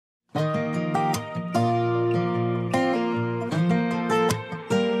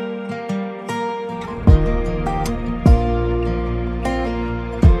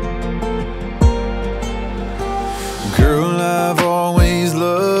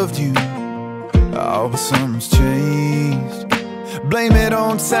loved you. Oh, but something's changed. Blame it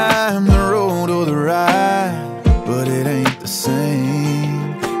on time, the road or the ride, but it ain't the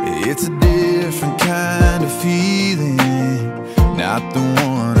same. It's a different kind of feeling, not the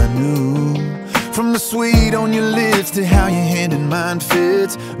one I knew. From the sweet on your lips to how your hand in mine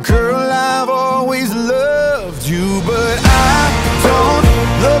fits. Girl, I've always loved you, but I don't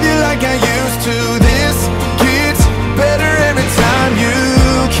love you like I used to. This gets better every time you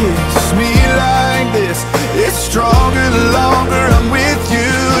kiss me like this. It's stronger the longer I'm with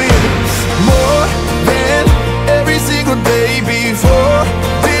you, yeah. More than every single day before.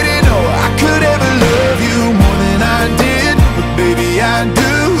 Didn't know I could ever love you more than I did, but baby I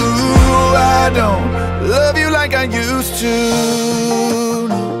do. I don't love you like I used to.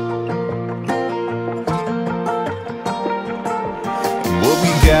 What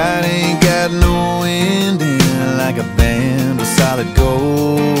we got ain't got no ending, like a band of solid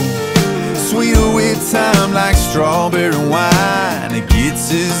gold. Sweeter with time like strawberry wine. It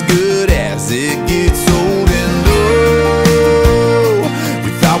gets as good as it gets old. And oh,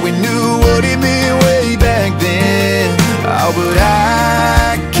 we thought we knew what it meant way back then. Oh, but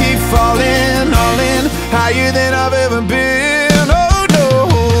I keep falling, all in, higher than I've ever been. Oh no,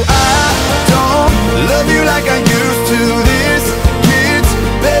 I don't love you like I used to. This gets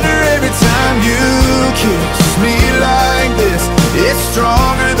better every time you kiss me like this. It's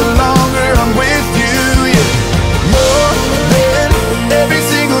stronger the longer I'm with you, yeah. More than every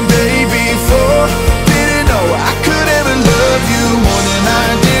single day before. Didn't know I could ever love you more than I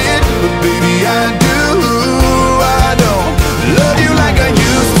did, but baby I do. I don't love you like I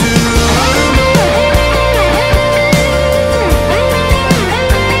used to.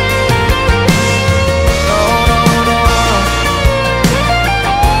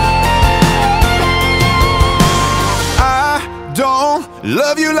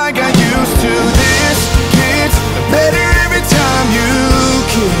 Love you like I used to. This gets better every time you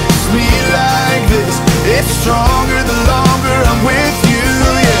kiss me like this. It's stronger the longer I'm with you.